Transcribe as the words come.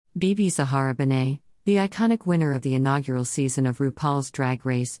BeBe Zahara Benet, the iconic winner of the inaugural season of RuPaul's Drag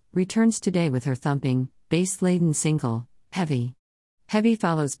Race, returns today with her thumping, bass-laden single, Heavy. Heavy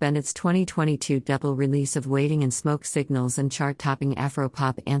follows Benet's 2022 double release of Waiting and Smoke Signals and chart-topping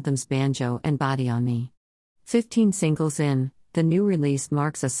Afro-pop anthems Banjo and Body on Me. 15 singles in, the new release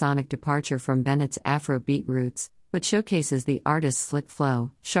marks a sonic departure from Benet's Afrobeat roots, but showcases the artist's slick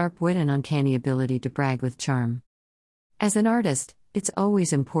flow, sharp wit and uncanny ability to brag with charm. As an artist, it's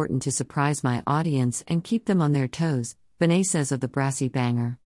always important to surprise my audience and keep them on their toes, Benet says of the brassy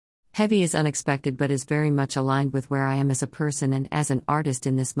banger. Heavy is unexpected but is very much aligned with where I am as a person and as an artist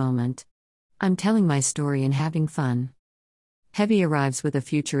in this moment. I'm telling my story and having fun. Heavy arrives with a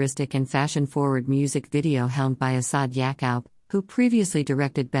futuristic and fashion-forward music video helmed by Asad Yacoub, who previously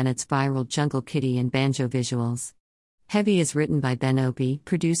directed Benet's viral Jungle Kitty and Banjo visuals. Heavy is written by BeBe,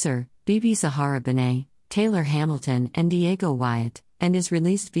 producer, BeBe Zahara Benet, Taylor Hamilton and Diego Wyatt, and is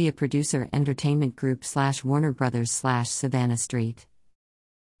released via Producer Entertainment Group / Warner Brothers / Savannah Street.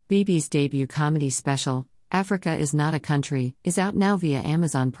 BeBe's debut comedy special, Africa is Not a Country, is out now via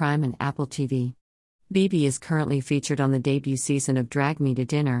Amazon Prime and Apple TV. BeBe is currently featured on the debut season of Drag Me to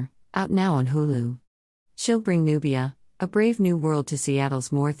Dinner, out now on Hulu. She'll bring Nubia, a brave new world to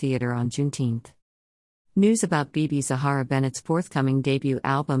Seattle's Moore Theatre on Juneteenth. News about BeBe Zahara Benet's forthcoming debut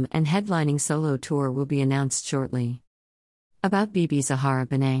album and headlining solo tour will be announced shortly. About BeBe Zahara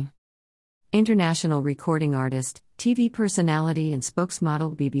Benet. International recording artist, TV personality and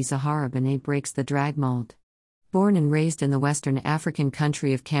spokesmodel BeBe Zahara Benet breaks the drag mold. Born and raised in the Western African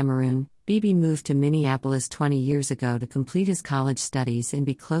country of Cameroon, BeBe moved to Minneapolis 20 years ago to complete his college studies and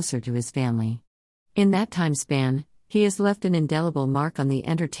be closer to his family. In that time span, he has left an indelible mark on the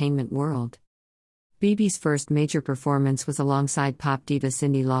entertainment world. BeBe's first major performance was alongside pop diva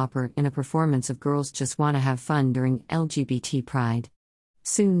Cyndi Lauper in a performance of Girls Just Wanna Have Fun during LGBT Pride.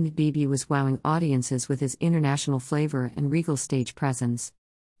 Soon, BeBe was wowing audiences with his international flavor and regal stage presence.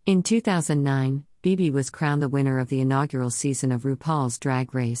 In 2009, BeBe was crowned the winner of the inaugural season of RuPaul's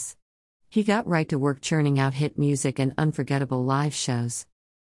Drag Race. He got right to work churning out hit music and unforgettable live shows.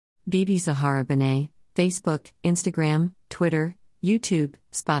 BeBe Zahara Benet, Facebook, Instagram, Twitter, YouTube,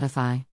 Spotify.